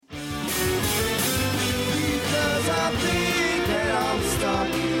I think that I'm stuck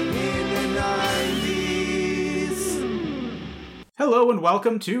in the 90s. Hello and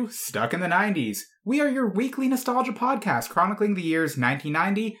welcome to Stuck in the 90s. We are your weekly nostalgia podcast chronicling the years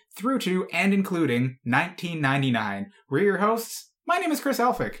 1990 through to and including 1999. We're your hosts. My name is Chris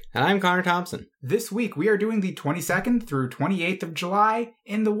Elphick. And I'm Connor Thompson. This week we are doing the 22nd through 28th of July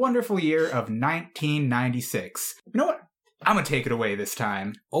in the wonderful year of 1996. You know what? I'm going to take it away this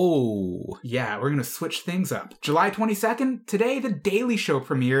time. Oh. Yeah, we're going to switch things up. July 22nd, today The Daily Show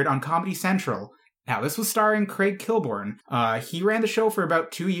premiered on Comedy Central. Now, this was starring Craig Kilborn. He ran the show for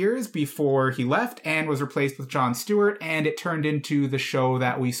about 2 years before he left and was replaced with Jon Stewart, and it turned into the show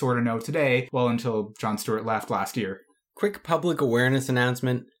that we sort of know today, well, until Jon Stewart left last year. Quick public awareness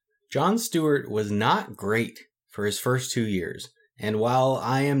announcement. Jon Stewart was not great for his first 2 years. And while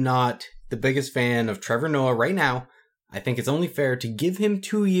I am not the biggest fan of Trevor Noah right now, I think it's only fair to give him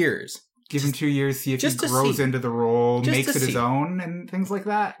 2 years. Give him 2 years, see if he grows into the role, makes it his own, and things like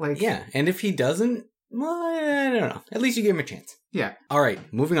that. Yeah, and if he doesn't, well, I don't know. At least you give him a chance. Yeah. All right,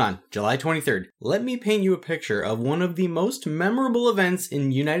 moving on. July 23rd. Let me paint you a picture of one of the most memorable events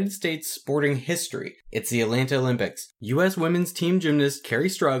in United States sporting history. It's the Atlanta Olympics. U.S. women's team gymnast Kerri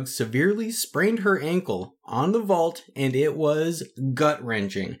Strug severely sprained her ankle on the vault, and it was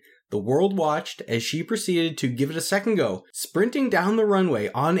gut-wrenching. The world watched as she proceeded to give it a second go, sprinting down the runway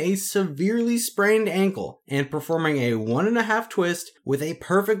on a severely sprained ankle and performing a 1.5 twist with a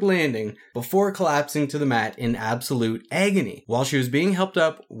perfect landing before collapsing to the mat in absolute agony. While she was being helped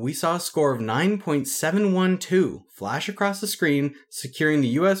up, we saw a score of 9.712 flash across the screen, securing the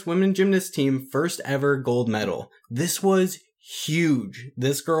U.S. women's gymnast team first ever gold medal. This was huge.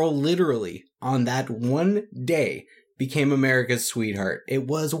 This girl literally, on that one day, became America's sweetheart. It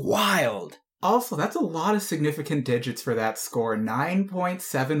was wild. Also, that's a lot of significant digits for that score.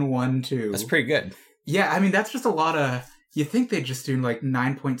 9.712. That's pretty good. Yeah, I mean, that's just a lot of... You think they'd just do like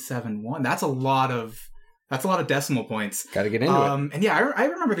 9.71. That's a lot of decimal points. Gotta get into it. And yeah, I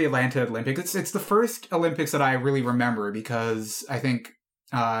remember the Atlanta Olympics. It's the first Olympics that I really remember because I think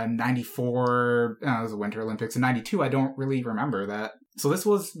 94, it was the Winter Olympics. And 92, I don't really remember that. So this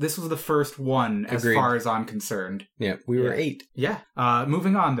was the first one as far as I'm concerned. Yeah, we were 8. Yeah.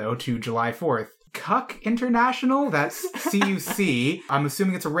 Moving on, though, to July 4th. Cuck International, that's CUC. I'm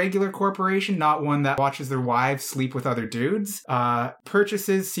assuming it's a regular corporation, not one that watches their wives sleep with other dudes.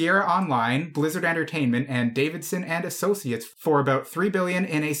 Purchases Sierra Online, Blizzard Entertainment, and Davidson and Associates for about $3 billion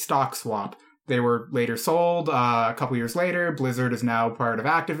in a stock swap. They were later sold a couple years later. Blizzard is now part of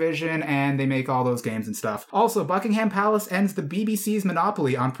Activision, and they make all those games and stuff. Also, Buckingham Palace ends the BBC's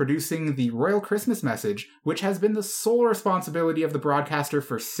monopoly on producing the Royal Christmas Message, which has been the sole responsibility of the broadcaster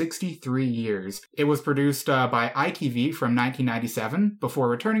for 63 years. It was produced by ITV from 1997, before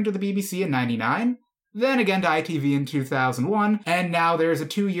returning to the BBC in 99. Then again to ITV in 2001, and now there's a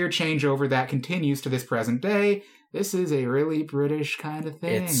 2-year changeover that continues to this present day. This is a really British kind of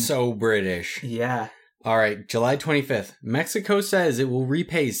thing. It's so British. Yeah. All right, July 25th. Mexico says it will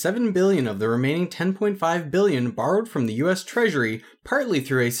repay $7 billion of the remaining $10.5 billion borrowed from the U.S. Treasury, partly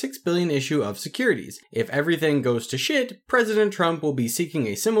through a $6 billion issue of securities. If everything goes to shit, President Trump will be seeking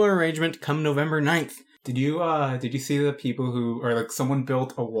a similar arrangement come November 9th. Did you see the people who, or like someone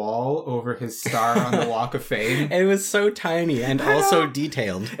built a wall over his star on the Walk of Fame? It was so tiny and also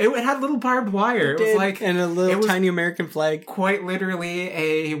detailed. It had little barbed wire. It was like, and a little tiny American flag. Quite literally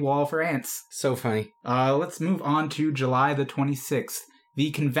a wall for ants. So funny. Let's move on to July the 26th.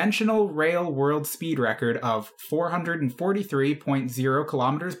 The conventional rail world speed record of 443.0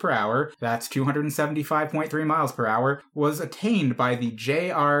 kilometers per hour, that's 275.3 miles per hour, was attained by the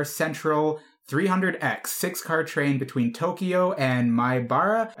JR Central 300X 6-car train between Tokyo and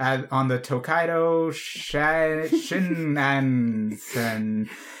Maibara on the Tokaido Shinkansen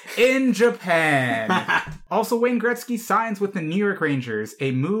in Japan. Also, Wayne Gretzky signs with the New York Rangers,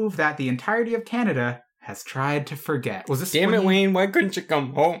 a move that the entirety of Canada has tried to forget. Was this Damn it, Wayne, why couldn't you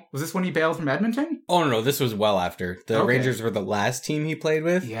come home? Was this when he bailed from Edmonton? Oh, no, this was well after. The Rangers were the last team he played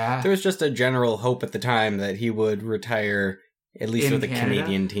with. Yeah. There was just a general hope at the time that he would retire, at least with a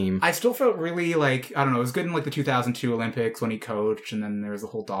Canadian team. I still felt really like, I don't know, it was good in like the 2002 Olympics when he coached, and then there was the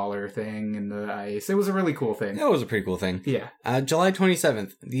whole dollar thing and the ice. It was a really cool thing. That was a pretty cool thing. Yeah. July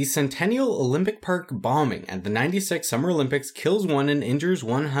 27th, the Centennial Olympic Park bombing at the 96 Summer Olympics kills 1 and injures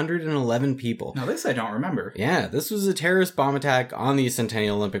 111 people. Now this I don't remember. Yeah, this was a terrorist bomb attack on the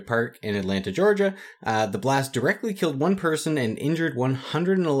Centennial Olympic Park in Atlanta, Georgia. The blast directly killed 1 person and injured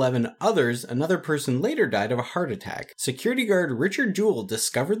 111 others. Another person later died of a heart attack. Security guards guard Richard Jewell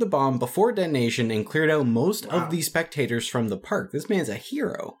discovered the bomb before detonation and cleared out most of the spectators from the park. This man's a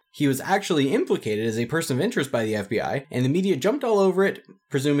hero. He was actually implicated as a person of interest by the FBI, and the media jumped all over it,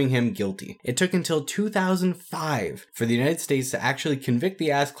 presuming him guilty. It took until 2005 for the United States to actually convict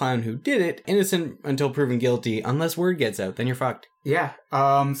the ass clown who did it, innocent until proven guilty. Unless word gets out, then you're fucked. Yeah. So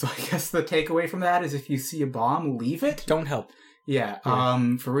I guess the takeaway from that is if you see a bomb, leave it. Don't help. Yeah.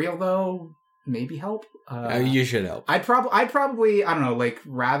 For real though, maybe help. You should help. I'd probably, I don't know, like,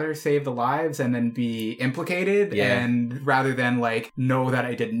 rather save the lives and then be implicated, and rather than, like, know that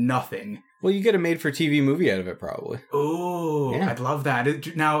I did nothing. Well, you get a made-for-TV movie out of it, probably. Ooh, yeah. I'd love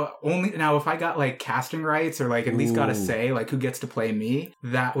that. Now, if I got, like, casting rights or, like, at least got a say, like, who gets to play me,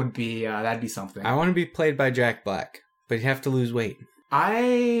 that would be, that'd be something. I want to be played by Jack Black, but you have to lose weight.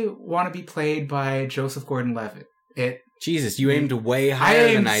 I want to be played by Joseph Gordon-Levitt. Jesus, you aimed way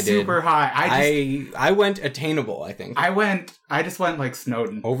higher than I did. Super high. I went attainable, I think. I just went like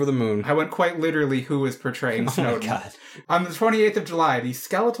Snowden. Over the moon. I went quite literally who was portraying Snowden. Oh my God. On the 28th of July, the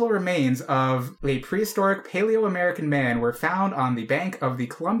skeletal remains of a prehistoric Paleo-American man were found on the bank of the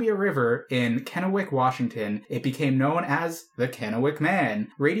Columbia River in Kennewick, Washington. It became known as the Kennewick Man.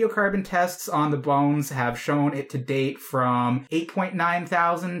 Radiocarbon tests on the bones have shown it to date from 8.9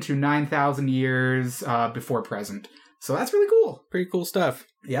 thousand to 9,000 years before present. So that's really cool. Pretty cool stuff.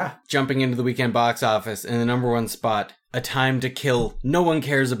 Yeah. Jumping into the weekend box office in the number 1 spot, A Time to Kill. No one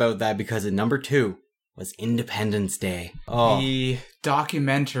cares about that because at number 2 was Independence Day. Oh. The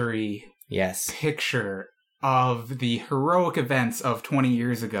documentary picture of the heroic events of 20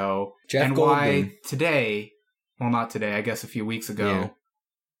 years ago. Jeff and Goldblum. Why today, well, not today, I guess a few weeks ago,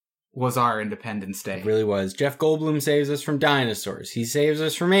 was our Independence Day. It really was. Jeff Goldblum saves us from dinosaurs. He saves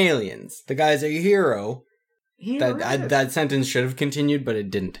us from aliens. The guy's a hero. That sentence should have continued, but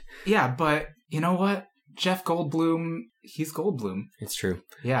it didn't. Yeah, but you know what? Jeff Goldblum, he's Goldblum. It's true.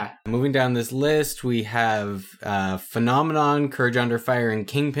 Yeah. Moving down this list, we have Phenomenon, Courage Under Fire, and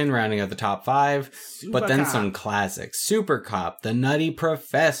Kingpin rounding out the top 5. But then some classics. Super Cop, The Nutty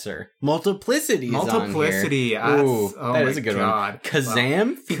Professor, Multiplicity on here. Ooh, that is a good one.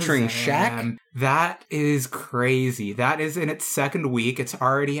 Kazam featuring Shaq. That is crazy. That is in its second week. It's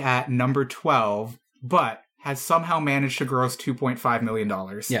already at number 12, but has somehow managed to gross $2.5 million.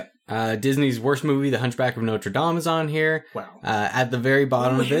 Yep. Disney's worst movie, The Hunchback of Notre Dame, is on here. Wow. At the very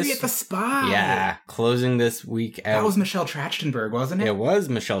bottom of this. Harriet the Spy. Yeah. Closing this week out. That was Michelle Trachtenberg, wasn't it? It was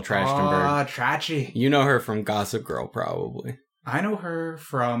Michelle Trachtenberg. Oh, Trachy. You know her from Gossip Girl, probably. I know her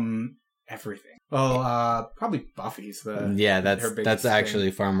from everything. Well, probably Buffy's that's actually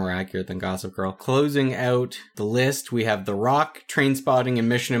far more accurate than Gossip Girl. Closing out the list, we have The Rock, Trainspotting, and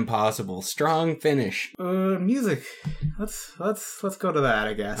Mission Impossible. Strong finish. Music. Let's go to that,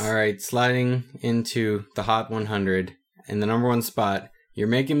 I guess. All right, sliding into the Hot 100 in the number 1 spot. You're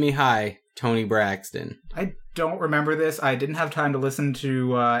Making Me High, Toni Braxton. I don't remember this. I didn't have time to listen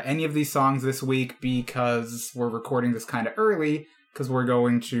to any of these songs this week because we're recording this kind of early. Because we're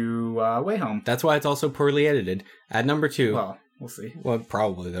going to Way Home. That's why it's also poorly edited. At number 2... Well, we'll see. Well,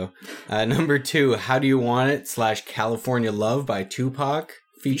 probably, though. Number 2, How Do You Want It / California Love by Tupac,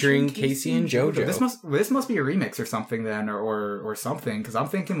 featuring Casey and JoJo. This must be a remix or something, then, or something, because I'm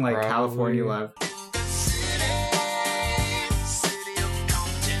thinking, like, probably. California Love.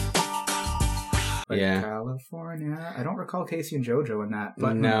 Like California. I don't recall Casey and JoJo in that,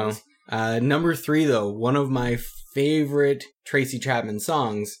 but no. Number 3, though, one of my favorite Tracy Chapman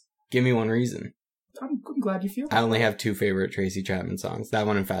songs, Give Me One Reason. I'm glad you feel that I only have 2 favorite Tracy Chapman songs. That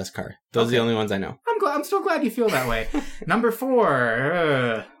one and Fast Car. Those are the only ones I know. I'm still glad you feel that way. Number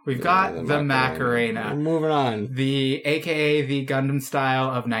 4, we've got the Macarena. Moving on. AKA the Gundam Style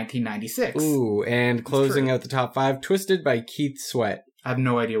of 1996. Ooh, and closing out the top 5, Twisted by Keith Sweat. I have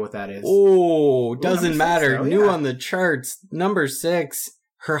no idea what that is. Oh, doesn't matter. New on the charts. Number 6,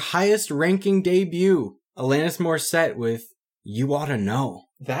 her highest ranking debut, Alanis Morissette with You Oughta Know.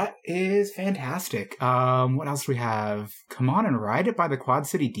 That is fantastic. What else do we have? Come On and Ride It by the Quad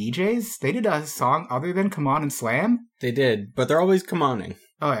City DJs. They did a song other than Come On and Slam. They did, but they're always come oning.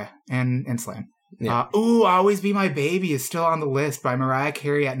 Oh yeah, and Slam. Yeah. Always Be My Baby is still on the list by Mariah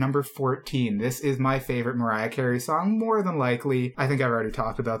Carey at number 14. This is my favorite Mariah Carey song, more than likely. I think I've already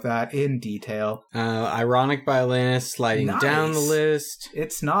talked about that in detail. Ironic by Alanis, sliding down the list.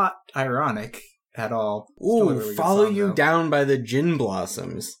 It's not ironic at all. Ooh, Follow You Down by the Gin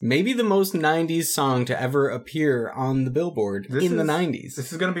Blossoms. Maybe the most 90s song to ever appear on the Billboard the 90s.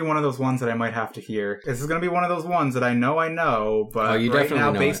 This is going to be one of those ones that I might have to hear. This is going to be one of those ones that I know, but right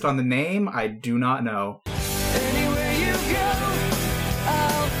now, based on the name, I do not know. Anywhere you go,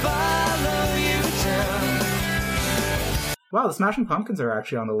 I'll follow you down. Wow, the Smashing Pumpkins are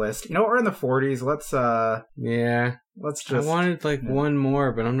actually on the list. You know what? We're in the 40s. Let's just... I wanted one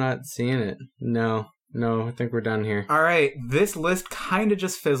more, but I'm not seeing it. No, I think we're done here. All right, this list kind of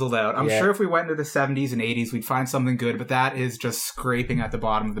just fizzled out. I'm sure if we went into the 70s and 80s, we'd find something good, but that is just scraping at the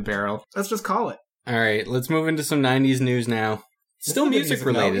bottom of the barrel. Let's just call it. All right, let's move into some 90s news now. Still music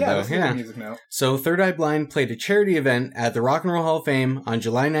related, though. Yeah. Music note. So, Third Eye Blind played a charity event at the Rock and Roll Hall of Fame on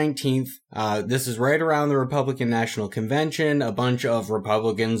July 19th. This is right around the Republican National Convention. A bunch of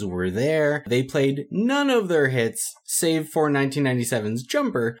Republicans were there. They played none of their hits, save for 1997's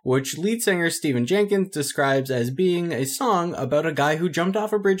Jumper, which lead singer Stephen Jenkins describes as being a song about a guy who jumped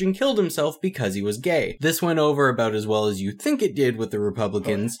off a bridge and killed himself because he was gay. This went over about as well as you think it did with the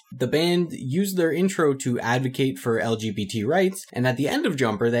Republicans. The band used their intro to advocate for LGBT rights, and at the end of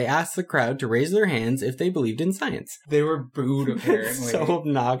Jumper, they asked the crowd to raise their hands if they believed in science. They were booed, apparently. So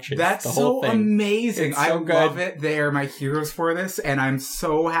obnoxious. That's so amazing. I love it. They are my heroes for this, and I'm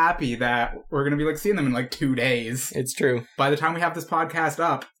so happy that we're going to be seeing them in 2 days. It's true. By the time we have this podcast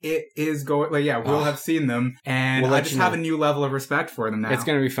up, it is going, we'll have seen them, and I just have a new level of respect for them now. It's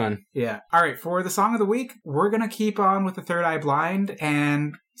going to be fun. Yeah. All right, for the song of the week, we're going to keep on with the Third Eye Blind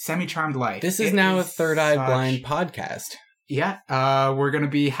and Semi-Charmed Life. This is now a Third Eye Blind podcast. Yeah, we're going to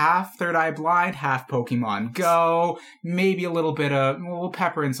be half Third Eye Blind, half Pokemon Go, maybe a little bit we'll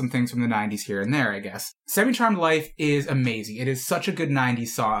pepper in some things from the 90s here and there, I guess. Semi-Charmed Life is amazing. It is such a good 90s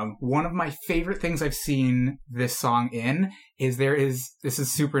song. One of my favorite things I've seen this song in is this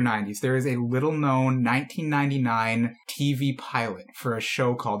is super 90s. There is a little known 1999 TV pilot for a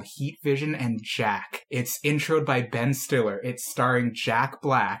show called Heat Vision and Jack. It's introed by Ben Stiller. It's starring Jack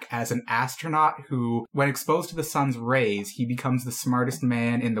Black as an astronaut who, when exposed to the sun's rays, he becomes the smartest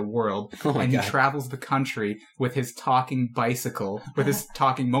man in the world. He travels the country with his talking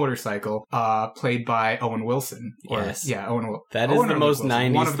motorcycle, played by Owen Wilson. Yes. Yeah, Owen Wilson. That is the most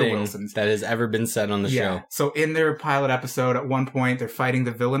 90s thing that has ever been said on the show. So in their pilot episode, at one point, they're fighting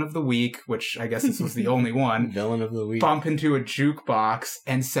the villain of the week, which I guess this was the only one. Villain of the week. Bump into a jukebox,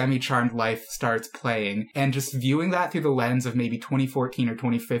 and Semi-Charmed Life starts playing. And just viewing that through the lens of maybe 2014 or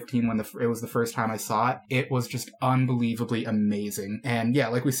 2015, when it was the first time I saw it, it was just unbelievably amazing. And yeah,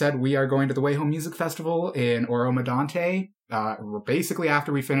 like we said, we are going to the Way Home Music Festival in Oro Medonte. Basically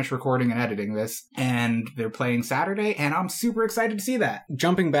after we finish recording and editing this, and they're playing Saturday, and I'm super excited to see that.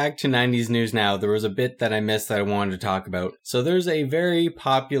 Jumping back to 90s news now, there was a bit that I missed that I wanted to talk about. So there's a very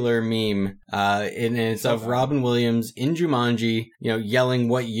popular meme, and it's of Robin Williams in Jumanji, yelling,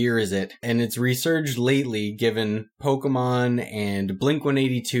 "What year is it?" And it's resurged lately, given Pokemon and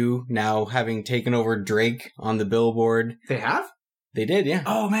Blink-182 now having taken over Drake on the Billboard. They have? They did, yeah.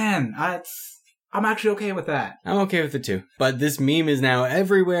 Oh man, I'm actually okay with that. I'm okay with it too. But this meme is now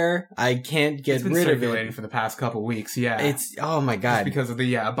everywhere. I can't get rid of it. It's been circulating for the past couple weeks, yeah. Oh my god. Just because of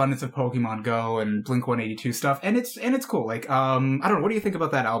the abundance of Pokemon Go and Blink-182 stuff. And it's cool. I don't know, what do you think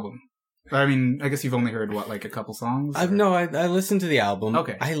about that album? I mean, I guess you've only heard, a couple songs? I listened to the album.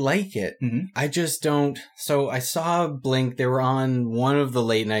 Okay. I like it. Mm-hmm. I just don't... So, I saw Blink. They were on one of the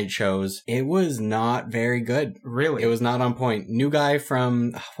late night shows. It was not very good. Really? It was not on point. New guy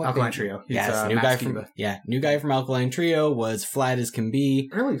from... Alkaline Trio. Yes, new guy from Alkaline Trio was flat as can be.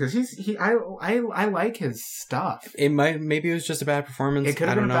 Really? Because I like his stuff. Maybe it was just a bad performance. It could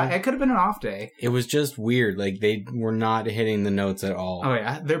have been an off day. It was just weird. They were not hitting the notes at all. Oh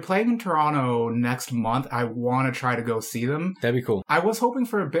yeah. They're playing in Toronto next month. I want to try to go see them. That'd be cool. I was hoping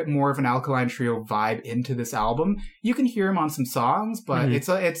for a bit more of an Alkaline Trio vibe into this album. You can hear him on some songs, but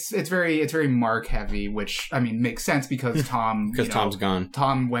it's very Mark heavy, which I mean makes sense because Tom Tom's gone.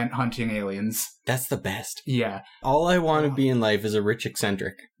 Tom went hunting aliens. That's the best. Yeah. All I want to be in life is a rich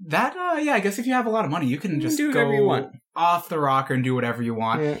eccentric. That I guess if you have a lot of money, you can just do whatever you want. Off the rocker and do whatever you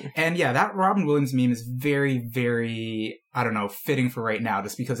want. Yeah. And yeah, that Robin Williams meme is very, very, I don't know, fitting for right now,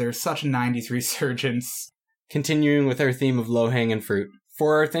 just because there's such a 90s resurgence. Continuing with our theme of low-hanging fruit.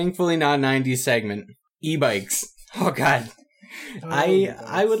 For our thankfully not 90s segment, e-bikes. Oh god.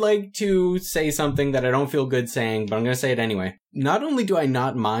 I would like to say something that I don't feel good saying, but I'm going to say it anyway. Not only do I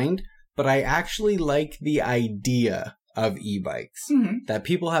not mind, but I actually like the idea of e-bikes. Mm-hmm. That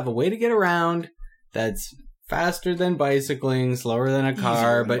people have a way to get around that's faster than bicycling, slower than a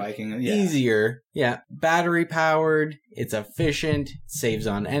car, but biking, easier. Yeah. Battery powered, it's efficient, saves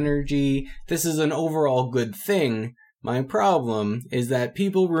on energy. This is an overall good thing. My problem is that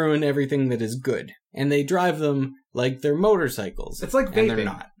people ruin everything that is good, and they drive them like they're motorcycles. It's like vaping. And they're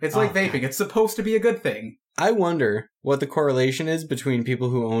not. It's like vaping. It's supposed to be a good thing. I wonder what the correlation is between people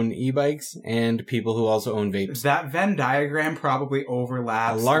who own e-bikes and people who also own vapes. That Venn diagram probably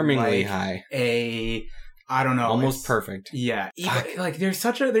overlaps alarmingly high. I don't know. Almost perfect. Yeah. Like there's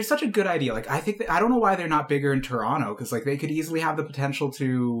such a good idea. Like I think that, I don't know why they're not bigger in Toronto, because like they could easily have the potential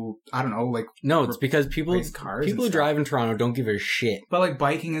to, I don't know, like No, it's because people cars who drive in Toronto don't give a shit. But like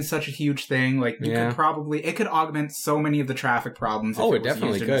biking is such a huge thing. Like you could probably, it could augment so many of the traffic problems if it was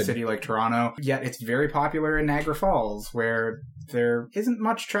definitely used in a city like Toronto. Yet it's very popular in Niagara Falls, where there isn't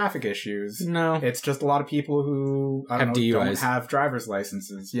much traffic issues. No. It's just a lot of people who don't have driver's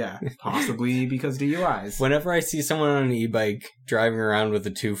licenses. Yeah. Possibly because DUIs. Whenever I see someone on an e-bike driving around with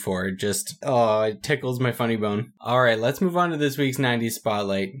a 2.4, it tickles my funny bone. Alright, let's move on to this week's 90s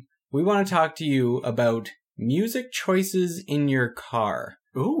Spotlight. We want to talk to you about music choices in your car.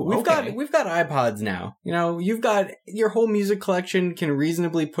 Ooh, we've got iPods now. You know, you've got your whole music collection can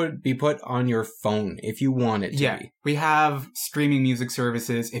reasonably be put on your phone if you want it to be. We have streaming music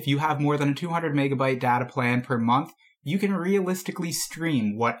services. If you have more than a 200 megabyte data plan per month, you can realistically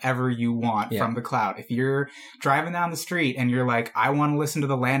stream whatever you want from the cloud. If you're driving down the street and you're like, I want to listen to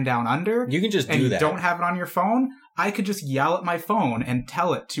The Land Down Under, you can just do that. And you don't have it on your phone, I could just yell at my phone and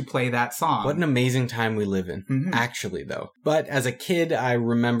tell it to play that song. What an amazing time we live in, actually, though. But as a kid, I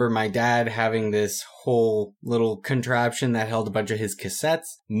remember my dad having this whole little contraption that held a bunch of his cassettes.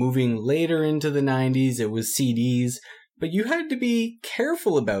 Moving later into the 90s, it was CDs. But you had to be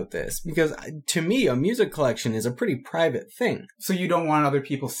careful about this, because to me, a music collection is a pretty private thing. So you don't want other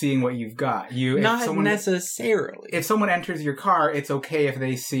people seeing what you've got. Not necessarily. If someone enters your car, it's okay if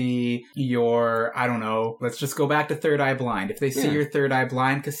they see your, I don't know, let's just go back to Third Eye Blind. If they see your Third Eye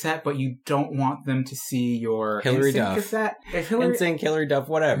Blind cassette, but you don't want them to see your Hilary Duff cassette. NSYNC, Hilary Duff,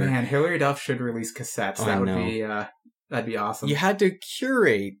 whatever. Man, Hilary Duff should release cassettes. That would be... that'd be awesome. You had to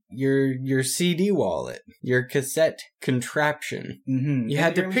curate your CD wallet, your cassette contraption. Mm-hmm. You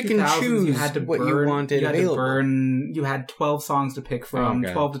had to pick and choose what you wanted available. You had 12 songs to pick from,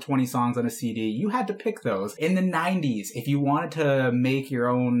 12 to 20 songs on a CD. You had to pick those. In the 90s, if you wanted to make your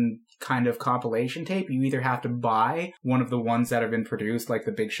own kind of compilation tape, you either have to buy one of the ones that have been produced, like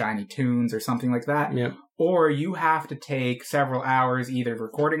the Big Shiny Tunes or something like that. Yep. Or you have to take several hours either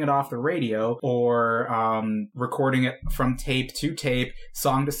recording it off the radio or recording it from tape to tape,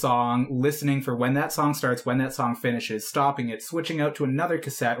 song to song, listening for when that song starts, when that song finishes, stopping it, switching out to another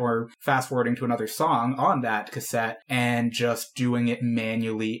cassette or fast forwarding to another song on that cassette, and just doing it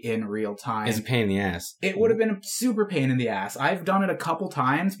manually in real time. It's a pain in the ass. It would have been a super pain in the ass. I've done it a couple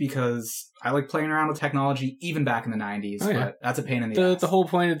times because I like playing around with technology even back in the 90s, but that's a pain in the ass. The whole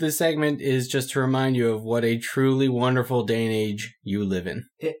point of this segment is just to remind you of what a truly wonderful day and age you live in.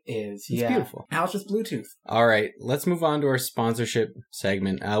 It is, It's beautiful. Now it's just Bluetooth. All right, let's move on to our sponsorship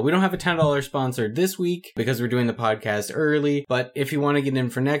segment. We don't have a $10 sponsor this week because we're doing the podcast early, but if you want to get in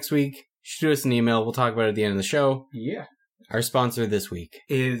for next week, shoot us an email. We'll talk about it at the end of the show. Yeah. Our sponsor this week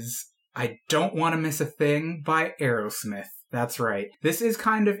is I Don't Want to Miss a Thing by Aerosmith. That's right. This is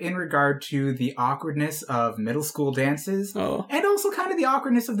kind of in regard to the awkwardness of middle school dances. Oh. And also kind of the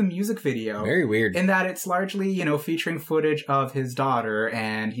awkwardness of the music video. Very weird. In that it's largely, featuring footage of his daughter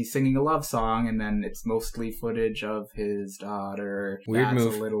and he's singing a love song and then it's mostly footage of his daughter. Weird That's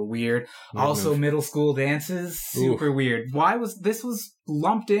move. a little weird. Also middle school dances. Super weird. This was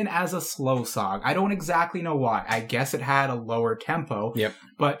lumped in as a slow song. I don't exactly know why. I guess it had a lower tempo. Yep.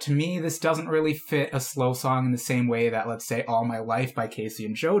 But to me, this doesn't really fit a slow song in the same way that, let's say, All My Life by Casey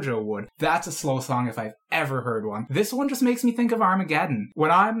and JoJo would. That's a slow song if I've ever heard one. This one just makes me think of Armageddon.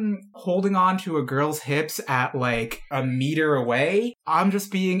 When I'm holding on to a girl's hips at like a meter away, I'm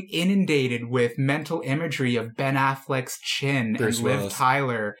just being inundated with mental imagery of Ben Affleck's chin Bruce and Liv Willis.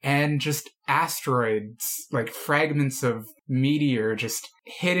 Tyler and just asteroids, like fragments of meteor just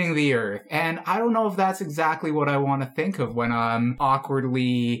hitting the earth. And I don't know if that's exactly what I want to think of when I'm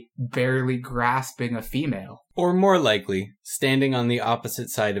awkwardly, barely grasping a female. Or more likely, standing on the opposite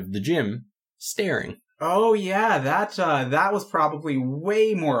side of the gym, staring. Oh yeah, that was probably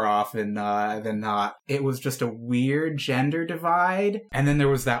way more often than not. It was just a weird gender divide, and then there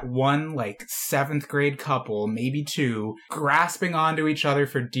was that one like 7th grade couple, maybe 2, grasping onto each other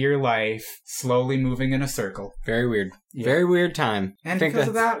for dear life, slowly moving in a circle. Very weird. Yeah. Very weird time. And because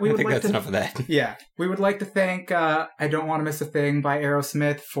of that, we would like that's to enough of that. Yeah, we would like to thank I Don't Want to Miss a Thing by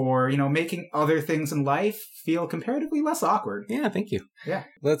Aerosmith for making other things in life feel comparatively less awkward. Yeah, thank you. Yeah.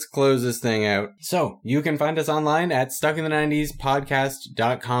 Let's close this thing out. So, you can find us online at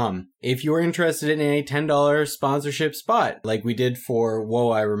stuckinthe90spodcast.com. if you're interested in a $10 sponsorship spot, like we did for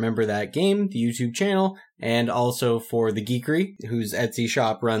Whoa, I Remember That Game, the YouTube channel, and also for The Geekery, whose Etsy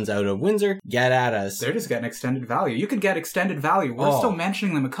shop runs out of Windsor, get at us. They're just getting extended value. You could get extended value. We're still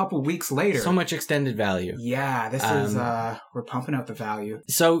mentioning them a couple weeks later. So much extended value. Yeah, this is, we're pumping out the value.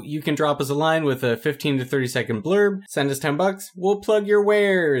 So you can drop us a line with a 15 to 30 second blurb, send us $10, we'll plug your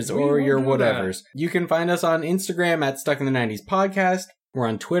wares or your whatevers. You can find us on Instagram at Stuck in the 90s Podcast. We're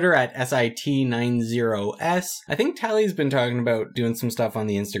on Twitter at SIT90S. I think Tally's been talking about doing some stuff on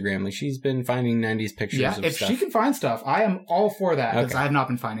the Instagram. Like, she's been finding 90s pictures of stuff. Yeah, if she can find stuff, I am all for that, because I have not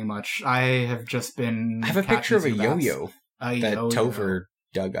been finding much. I have just been... I have a picture of a yo-yo that Topher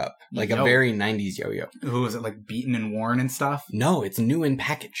dug up. Like a very 90s yo-yo. Who is it, like beaten and worn and stuff? No, it's new in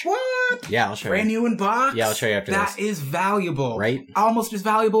package. What? Yeah, I'll show you. Brand new in box? Yeah, I'll show you after this. That is valuable. Right? Almost as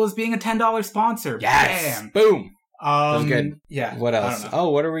valuable as being a $10 sponsor. Yes! Bam. Boom! That was good. Yeah. What else?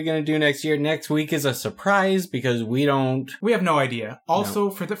 Oh, what are we going to do next year? Next week is a surprise because we have no idea. Also,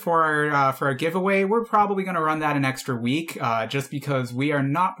 for our giveaway, we're probably going to run that an extra week, just because we are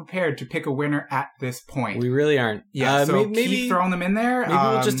not prepared to pick a winner at this point. We really aren't. Yeah. So maybe keep throwing them in there. Maybe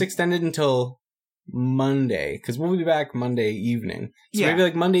we'll just extend it until Monday, because we'll be back Monday evening. So maybe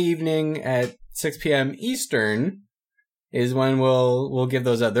like Monday evening at 6 p.m. Eastern is when we'll give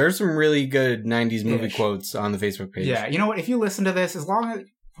those out. There's some really good 90s movie quotes on the Facebook page. Yeah, you know what? If you listen to this, as long as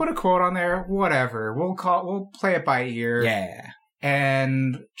put a quote on there, whatever. We'll play it by ear. Yeah.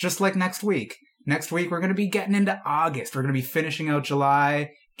 And just like next week we're going to be getting into August. We're going to be finishing out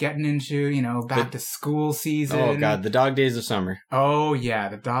July, getting into, back to school season. Oh god, the dog days of summer. Oh yeah,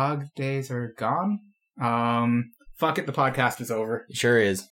 the dog days are gone. Fuck it, the podcast is over. It sure is.